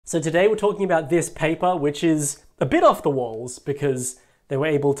So today we're talking about this paper, which is a bit off the walls because they were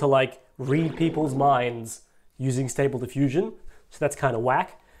able to like read people's minds using Stable Diffusion. So that's kind of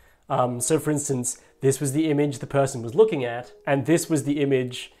whack. So for instance, this was the image the person was looking at, and this was the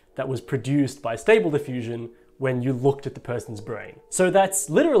image that was produced by Stable Diffusion when you looked at the person's brain. So that's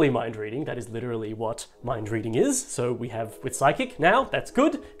literally mind reading. That is literally what mind reading is. So we have with psychic now, that's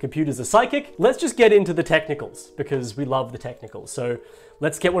good. Computers are psychic. Let's just get into the technicals because we love the technicals. So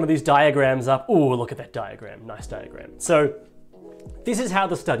let's get one of these diagrams up. Oh, look at that diagram, nice diagram. So this is how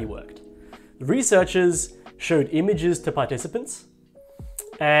the study worked. The researchers showed images to participants,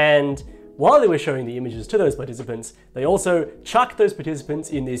 and while they were showing the images to those participants, they also chucked those participants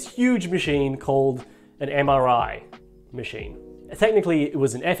in this huge machine called an MRI machine. Technically, it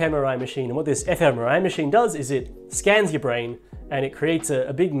was an fMRI machine, and what this fMRI machine does is it scans your brain and it creates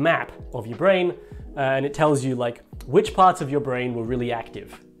a big map of your brain, and it tells you like which parts of your brain were really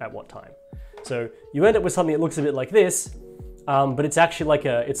active at what time. So you end up with something that looks a bit like this, but it's actually like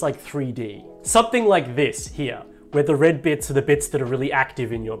it's like 3D. Something like this here, where the red bits are the bits that are really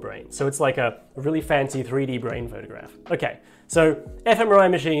active in your brain. So it's like a really fancy 3D brain photograph. Okay, so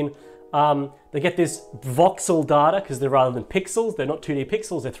fMRI machine, they get this voxel data, because they're rather than pixels, they're not 2D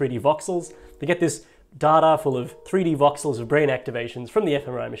pixels, they're 3D voxels. They get this data full of 3D voxels of brain activations from the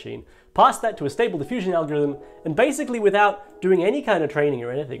fMRI machine, pass that to a Stable Diffusion algorithm, and basically without doing any kind of training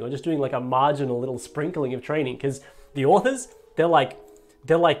or anything, or just doing like a marginal little sprinkling of training, because the authors, they're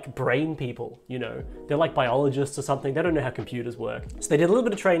like brain people, you know, they're like biologists or something. They don't know how computers work. So they did a little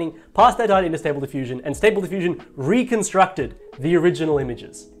bit of training, passed that data into Stable Diffusion, and Stable Diffusion reconstructed the original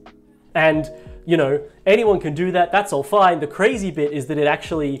images. And, you know, anyone can do that, that's all fine. The crazy bit is that it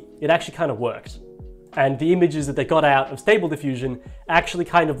actually kind of worked. And the images that they got out of Stable Diffusion actually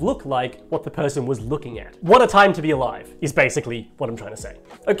kind of look like what the person was looking at. What a time to be alive is basically what I'm trying to say.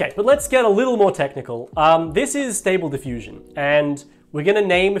 Okay, but let's get a little more technical. This is Stable Diffusion, and we're gonna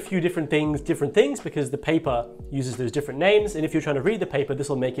name a few different things because the paper uses those different names, and if you're trying to read the paper, this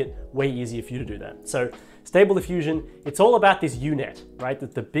will make it way easier for you to do that. So Stable Diffusion, it's all about this U-Net, right?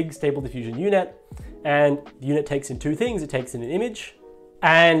 The big Stable Diffusion U-Net, and the U-Net takes in two things. It takes in an image,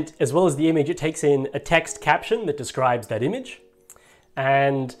 and as well as the image, it takes in a text caption that describes that image,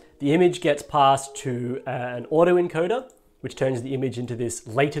 and the image gets passed to an autoencoder, which turns the image into this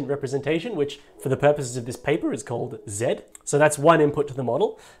latent representation, which for the purposes of this paper is called Z. So that's one input to the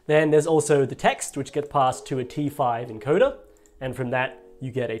model. Then there's also the text, which gets passed to a T5 encoder. And from that, you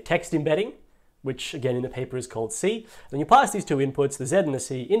get a text embedding, which again in the paper is called C. Then you pass these two inputs, the Z and the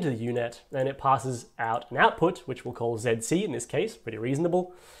C, into the U-Net, and it passes out an output, which we'll call ZC in this case, pretty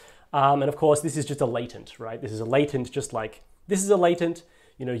reasonable. And of course, this is just a latent, right? This is a latent, just like this is a latent.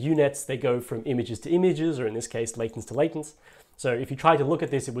 You know, U-Nets, they go from images to images, or in this case, latents to latents. So if you try to look at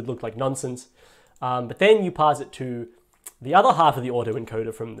this, it would look like nonsense. But then you pass it to the other half of the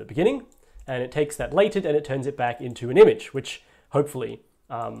autoencoder from the beginning, and it takes that latent and it turns it back into an image, which hopefully,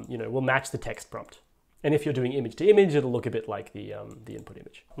 you know, will match the text prompt. And if you're doing image to image, it'll look a bit like the input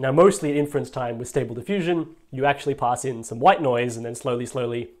image. Now, mostly at inference time with Stable Diffusion, you actually pass in some white noise, and then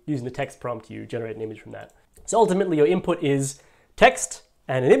slowly, using the text prompt, you generate an image from that. So ultimately, your input is text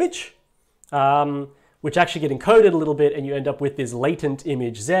and an image, which actually get encoded a little bit, and you end up with this latent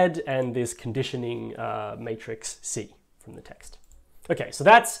image Z and this conditioning matrix C from the text. Okay, so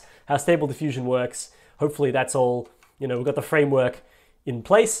that's how Stable Diffusion works. Hopefully that's all, you know, we've got the framework in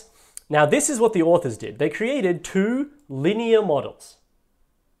place. Now this is what the authors did. They created two linear models.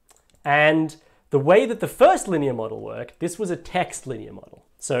 And the way that the first linear model worked, this was a text linear model.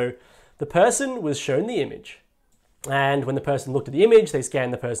 So the person was shown the image, and when the person looked at the image, they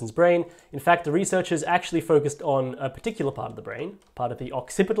scanned the person's brain. In fact, the researchers actually focused on a particular part of the brain, part of the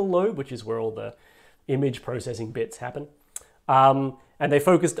occipital lobe, which is where all the image processing bits happen. And they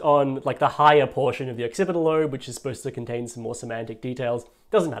focused on like the higher portion of the occipital lobe, which is supposed to contain some more semantic details.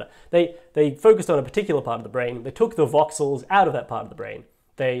 Doesn't matter. They focused on a particular part of the brain. They took the voxels out of that part of the brain.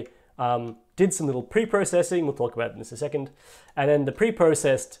 They did some little pre-processing, we'll talk about it in just a second, and then the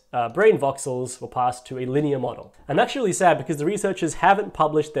pre-processed brain voxels were passed to a linear model. And that's really sad because the researchers haven't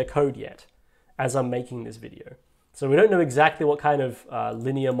published their code yet as I'm making this video. So we don't know exactly what kind of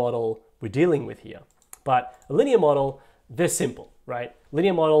linear model we're dealing with here. But a linear model, they're simple, right?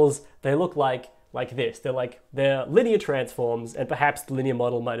 Linear models, they look like this. They're linear transforms, and perhaps the linear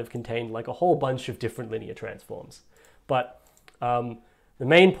model might have contained like a whole bunch of different linear transforms. But the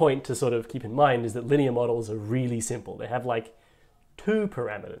main point to sort of keep in mind is that linear models are really simple. They have like 2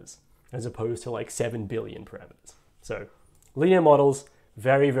 parameters as opposed to like 7 billion parameters. So linear models,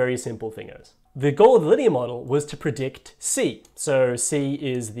 very, very simple thingos. the goal of the linear model was to predict C. So C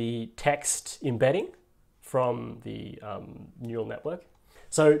is the text embedding from the neural network.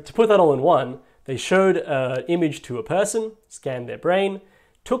 So to put that all in one, they showed an image to a person, scanned their brain,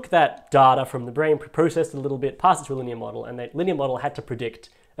 took that data from the brain, processed it a little bit, passed it to a linear model, and that linear model had to predict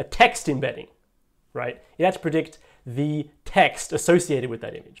a text embedding, right? It had to predict the text associated with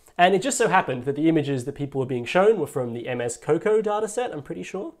that image. And it just so happened that the images that people were being shown were from the MS-COCO dataset, I'm pretty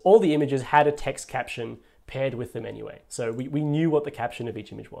sure. All the images had a text caption paired with them anyway. So we knew what the caption of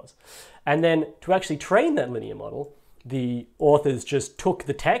each image was. And then to actually train that linear model, the authors just took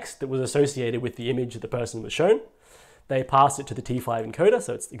the text that was associated with the image that the person was shown. They passed it to the T5 encoder,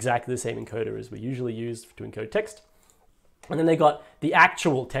 so it's exactly the same encoder as we usually use to encode text. And then they got the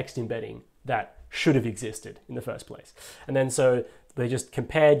actual text embedding that should have existed in the first place. And then so they just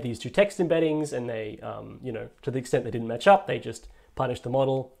compared these two text embeddings, and they, to the extent they didn't match up, they just punished the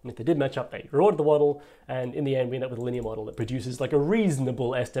model. And if they did match up, they rewarded the model. And in the end, we end up with a linear model that produces like a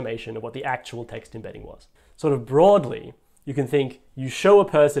reasonable estimation of what the actual text embedding was. Sort of broadly, you can think you show a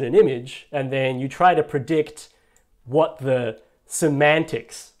person an image, and then you try to predict what the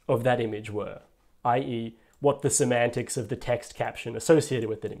semantics of that image were, i.e., what the semantics of the text caption associated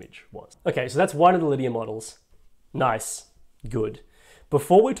with that image was. Okay, so that's one of the linear models. Nice, good.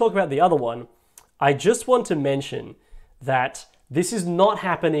 Before we talk about the other one, I just want to mention that this is not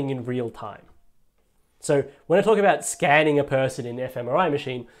happening in real time. So when I talk about scanning a person in an fMRI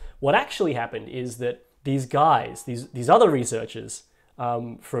machine, what actually happened is that these guys, these other researchers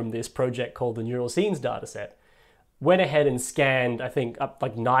from this project called the Neural Scenes Dataset, went ahead and scanned, I think, up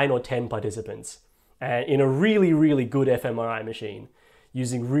like 9 or 10 participants in a really, really good fMRI machine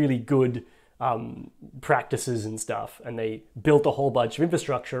using really good practices and stuff. And they built a whole bunch of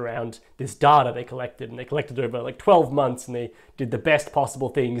infrastructure around this data they collected, and they collected over like 12 months, and they did the best possible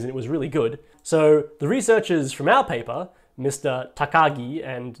things, and it was really good. So the researchers from our paper, Mr. Takagi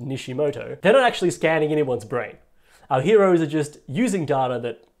and Nishimoto, they're not actually scanning anyone's brain. Our heroes are just using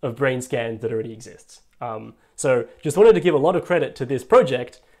data of brain scans that already exists. So just wanted to give a lot of credit to this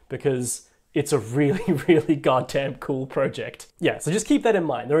project because it's a really, really goddamn cool project. Yeah, so just keep that in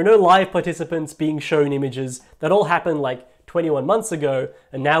mind. There are no live participants being shown images. That all happened like 21 months ago,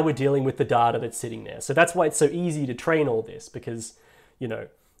 and now we're dealing with the data that's sitting there. So that's why it's so easy to train all this, because, you're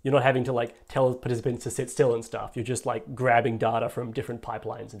not having to like tell participants to sit still and stuff. You're just like grabbing data from different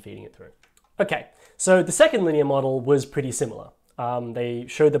pipelines and feeding it through. Okay, so the second linear model was pretty similar. They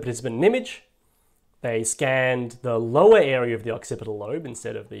showed the participant an image. They scanned the lower area of the occipital lobe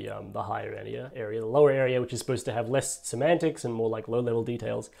instead of the higher area. The lower area, which is supposed to have less semantics and more like low-level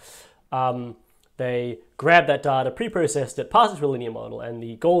details. They grabbed that data, pre-processed it, passed it to a linear model, and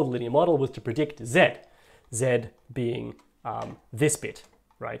the goal of the linear model was to predict Z. Z being this bit,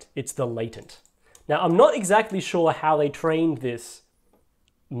 right? It's the latent. Now, I'm not exactly sure how they trained this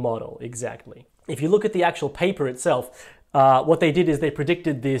model exactly. If you look at the actual paper itself, what they did is they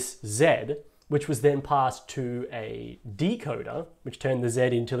predicted this Z, which was then passed to a decoder, which turned the Z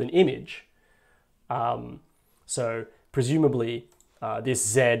into an image. So presumably this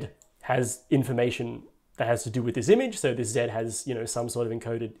Z has information that has to do with this image. So this Z has, some sort of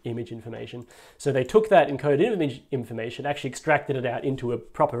encoded image information. So they took that encoded image information, actually extracted it out into a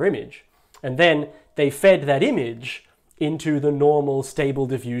proper image, and then they fed that image into the normal Stable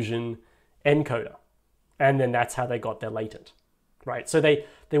Diffusion encoder. And then that's how they got their latent. Right, so they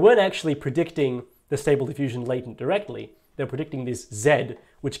weren't actually predicting the Stable Diffusion latent directly. They're predicting this Z,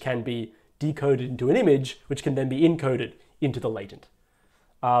 which can be decoded into an image, which can then be encoded into the latent.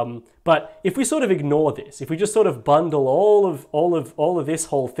 But if we sort of ignore this, if we just sort of bundle all of this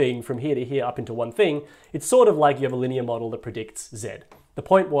whole thing from here to here up into one thing, it's sort of like you have a linear model that predicts Z. The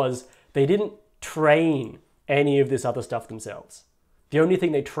point was they didn't train any of this other stuff themselves. The only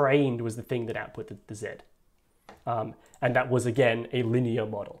thing they trained was the thing that output the Z. And that was, again, a linear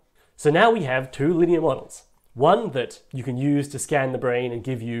model. So now we have two linear models. One that you can use to scan the brain and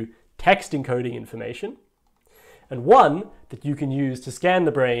give you text encoding information, and one that you can use to scan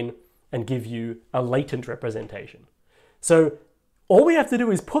the brain and give you a latent representation. So all we have to do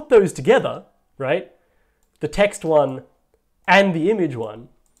is put those together, right? The text one and the image one,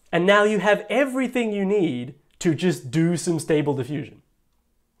 and now you have everything you need to just do some Stable Diffusion.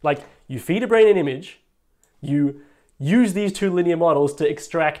 Like, you feed a brain an image, you use these two linear models to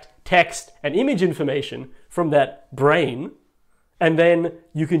extract text and image information from that brain, and then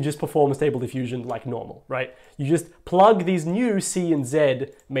you can just perform Stable Diffusion like normal, right? You just plug these new C and Z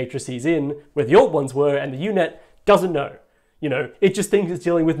matrices in where the old ones were, and the UNet doesn't know. It just thinks it's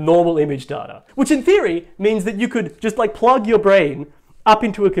dealing with normal image data, which in theory means that you could just like plug your brain up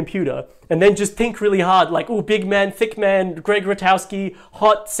into a computer and then just think really hard, like, oh, big man, thick man, Greg Ratowski,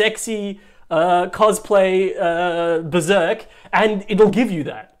 hot, sexy, cosplay, berserk, and it'll give you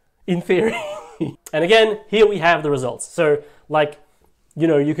that, in theory. And again, here we have the results. So, like, you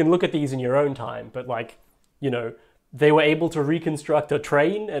know, you can look at these in your own time, but like, you know, they were able to reconstruct a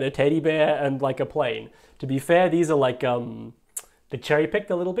train and a teddy bear and like a plane. To be fair, these are like, they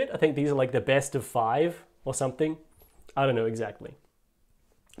cherry-picked a little bit. I think these are like the best of 5 or something. I don't know exactly.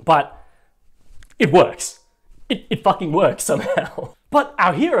 But it works. It fucking works somehow. But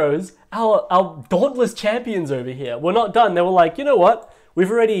our heroes, our dauntless champions over here, were not done. They were like, you know what? We've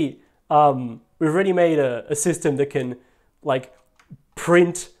already made a system that can like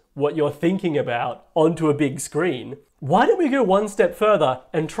print what you're thinking about onto a big screen. Why don't we go one step further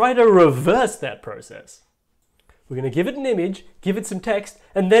and try to reverse that process? We're going to give it an image, give it some text,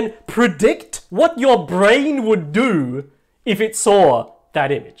 and then predict what your brain would do if it saw that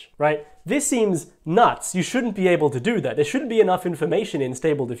image, right? This seems nuts. You shouldn't be able to do that. There shouldn't be enough information in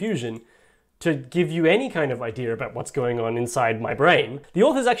Stable Diffusion to give you any kind of idea about what's going on inside my brain. The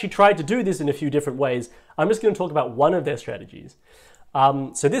authors actually tried to do this in a few different ways. I'm just going to talk about one of their strategies.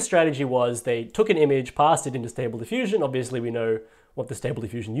 So this strategy was they took an image, passed it into Stable Diffusion. Obviously, we know what the Stable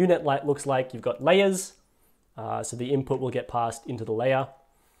Diffusion unit looks like. You've got layers, so the input will get passed into the layer,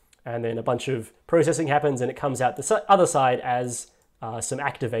 and then a bunch of processing happens, and it comes out the other side as some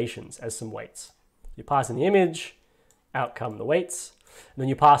activations, as some weights. You pass in the image, out come the weights, and then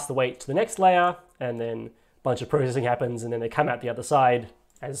you pass the weight to the next layer, and then a bunch of processing happens, and then they come out the other side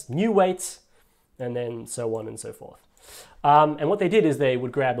as new weights, and then so on and so forth. And what they did is they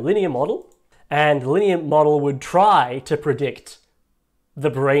would grab a linear model, and the linear model would try to predict the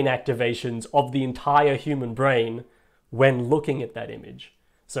brain activations of the entire human brain when looking at that image.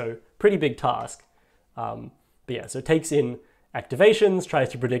 So pretty big task. But yeah, so it takes in activations, tries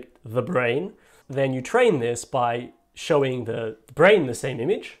to predict the brain. Then you train this by showing the brain the same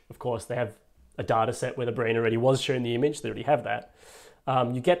image. Of course, they have a data set where the brain already was shown the image. They already have that.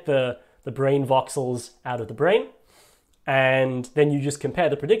 You get the brain voxels out of the brain, and then you just compare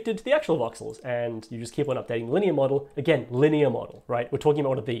the predicted to the actual voxels, and you just keep on updating the linear model. Again, linear model, right? We're talking about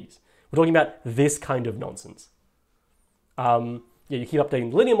one of these. We're talking about this kind of nonsense. Yeah, you keep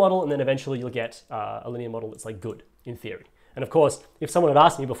updating the linear model, and then eventually you'll get a linear model that's like good, in theory. And of course, if someone had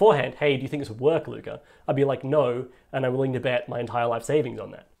asked me beforehand, hey, do you think this would work, Luca? I'd be like, no, and I'm willing to bet my entire life savings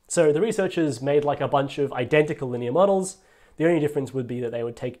on that. So the researchers made like a bunch of identical linear models. The only difference would be that they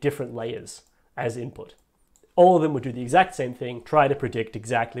would take different layers as input. All of them would do the exact same thing, try to predict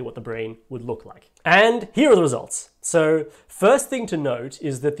exactly what the brain would look like. And here are the results. So first thing to note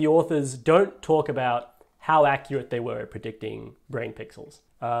is that the authors don't talk about how accurate they were at predicting brain pixels.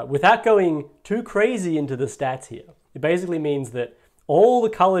 Without going too crazy into the stats here, it basically means that all the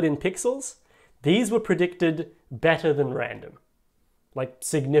colored in pixels, these were predicted better than random. Like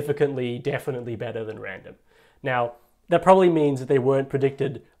significantly, definitely better than random. Now, that probably means that they weren't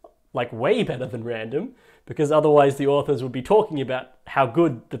predicted like way better than random, because otherwise the authors would be talking about how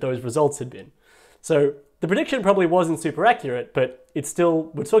good that those results had been. So the prediction probably wasn't super accurate, but it's still,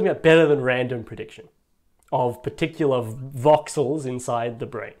 we're talking about better than random prediction of particular voxels inside the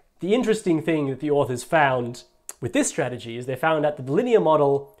brain. The interesting thing that the authors found with this strategy is they found out that the linear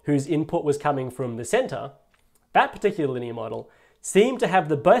model whose input was coming from the center, that particular linear model, seemed to have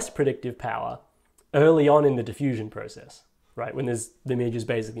the best predictive power early on in the diffusion process, right? When the image is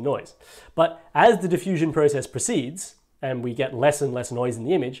basically noise. But as the diffusion process proceeds, and we get less and less noise in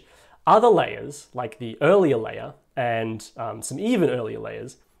the image, other layers, like the earlier layer and some even earlier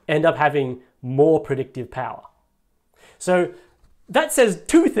layers, end up having more predictive power. So that says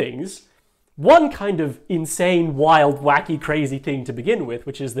two things. One kind of insane, wild, wacky, crazy thing to begin with,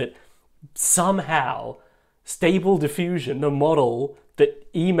 which is that somehow Stable Diffusion, the model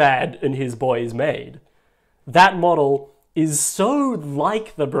that Emad and his boys made, that model is so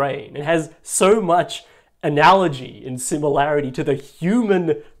like the brain. It has so much analogy and similarity to the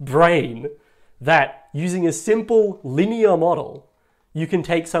human brain that using a simple linear model, you can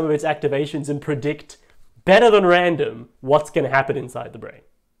take some of its activations and predict better than random what's going to happen inside the brain.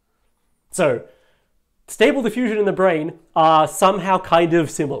 So, Stable Diffusion and the brain are somehow kind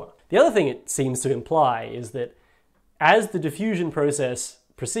of similar. The other thing it seems to imply is that as the diffusion process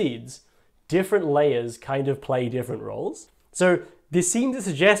proceeds, different layers kind of play different roles. So this seems to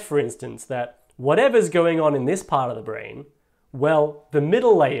suggest, for instance, that whatever's going on in this part of the brain, well, the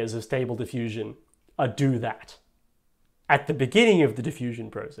middle layers of Stable Diffusion do that at the beginning of the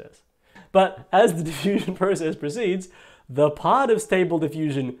diffusion process. But as the diffusion process proceeds, the part of Stable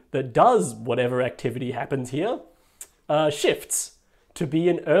Diffusion that does whatever activity happens here shifts to be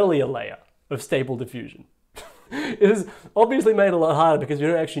an earlier layer of Stable Diffusion. It is obviously made a lot harder because you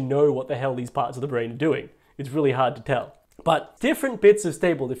don't actually know what the hell these parts of the brain are doing. It's really hard to tell. But different bits of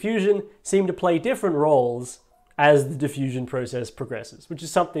Stable Diffusion seem to play different roles as the diffusion process progresses, which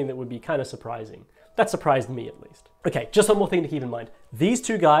is something that would be kind of surprising. That surprised me, at least. Okay, just one more thing to keep in mind. These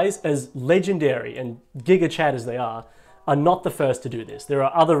two guys, as legendary and giga-chat as they are not the first to do this. There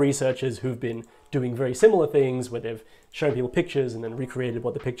are other researchers who've been doing very similar things where they've shown people pictures and then recreated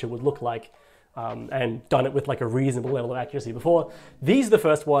what the picture would look like and done it with like a reasonable level of accuracy before. These are the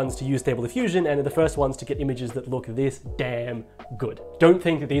first ones to use Stable Diffusion and are the first ones to get images that look this damn good. Don't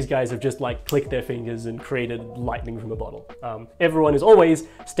think that these guys have just like clicked their fingers and created lightning from a bottle. Everyone is always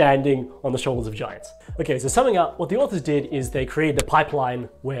standing on the shoulders of giants. Okay, so summing up, what the authors did is they created a pipeline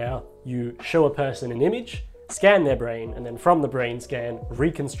where you show a person an image, scan their brain, and then from the brain scan,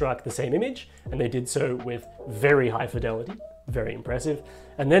 reconstruct the same image, and they did so with very high fidelity. Very impressive.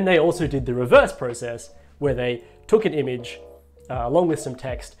 And then they also did the reverse process where they took an image along with some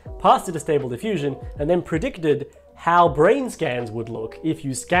text, passed it to Stable Diffusion, and then predicted how brain scans would look if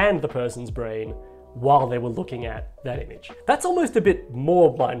you scanned the person's brain while they were looking at that image. That's almost a bit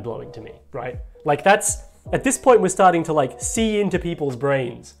more mind-blowing to me, right? Like that's, at this point we're starting to like see into people's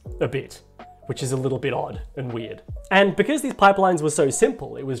brains a bit, which is a little bit odd and weird. And because these pipelines were so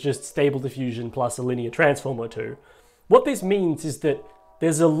simple, it was just Stable Diffusion plus a linear transform or two, what this means is that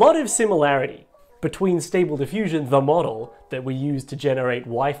there's a lot of similarity between Stable Diffusion, the model that we use to generate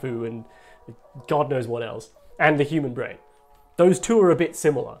waifu and God knows what else, and the human brain. Those two are a bit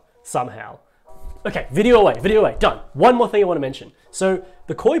similar, somehow. Okay, video away, done. One more thing I want to mention. So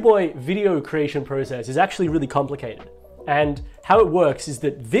the Koi Boy video creation process is actually really complicated. And how it works is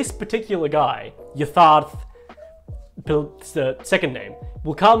that this particular guy, Yatharth, the second name,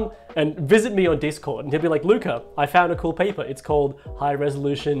 will come and visit me on Discord and he'll be like, Luca, I found a cool paper. It's called High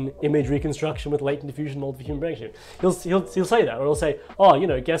Resolution Image Reconstruction with Latent Diffusion Multi-Human Brain Shape. He'll say that, or he'll say, oh, you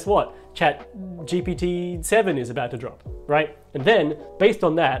know, guess what? ChatGPT-7 is about to drop, right? And then, based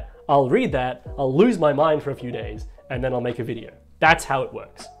on that, I'll read that, I'll lose my mind for a few days, and then I'll make a video. That's how it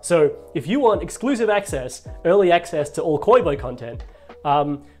works. So if you want exclusive access, early access to all Koi Boy content,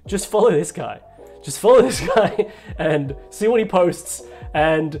 just follow this guy. Just follow this guy and see what he posts,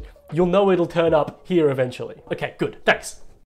 and you'll know it'll turn up here eventually. Okay, good, thanks.